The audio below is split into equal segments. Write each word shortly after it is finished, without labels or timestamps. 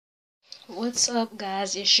What's up,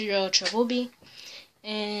 guys? It's your girl Trouble B,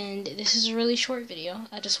 and this is a really short video.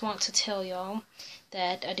 I just want to tell y'all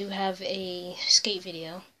that I do have a skate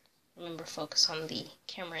video. Remember, focus on the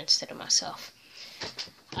camera instead of myself.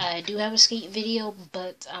 I do have a skate video,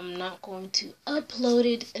 but I'm not going to upload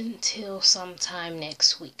it until sometime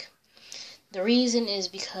next week. The reason is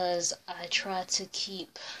because I try to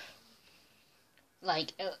keep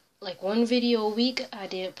like one video a week. I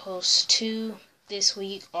did post 2 this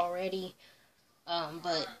week already,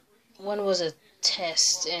 but one was a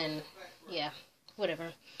test, and yeah,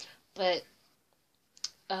 whatever. But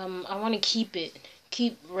I want to keep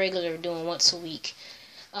regular, doing once a week.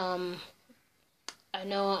 I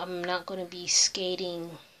know I'm not going to be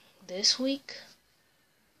skating this week,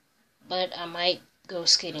 but I might go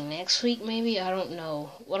skating next week, maybe. I don't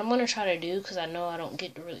know what I'm going to try to do, because I know I don't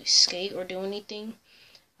get to really skate or do anything.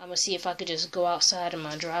 I'm going to see if I could just go outside in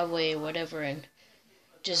my driveway or whatever and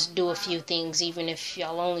just do a few things, even if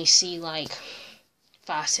y'all only see like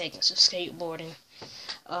 5 seconds of skateboarding.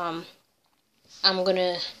 I'm going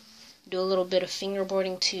to do a little bit of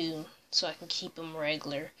fingerboarding too, so I can keep them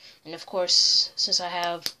regular. And of course, since I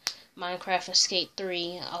have Minecraft and Skate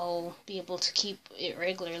 3, I'll be able to keep it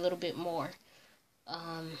regular a little bit more.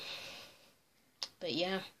 But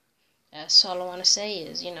yeah, that's all I want to say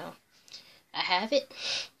is, I have it.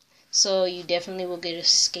 So you definitely will get a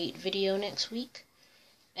skate video next week.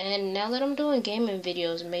 And now that I'm doing gaming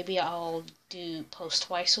videos, maybe I'll post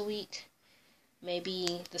twice a week.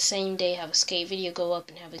 Maybe the same day have a skate video go up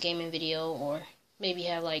and have a gaming video, or maybe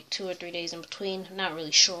have like 2 or 3 days in between. I'm not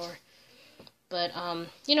really sure. But,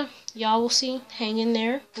 y'all will see. Hang in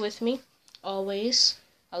there with me, always.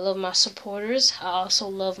 I love my supporters. I also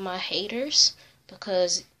love my haters,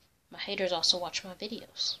 because my haters also watch my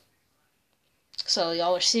videos. So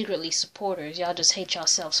y'all are secretly supporters. Y'all just hate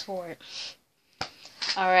yourselves for it.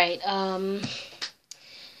 Alright,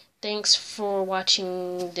 thanks for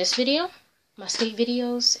watching this video, my skate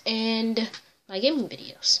videos, and my gaming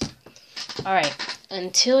videos. Alright,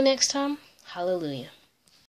 until next time, hallelujah.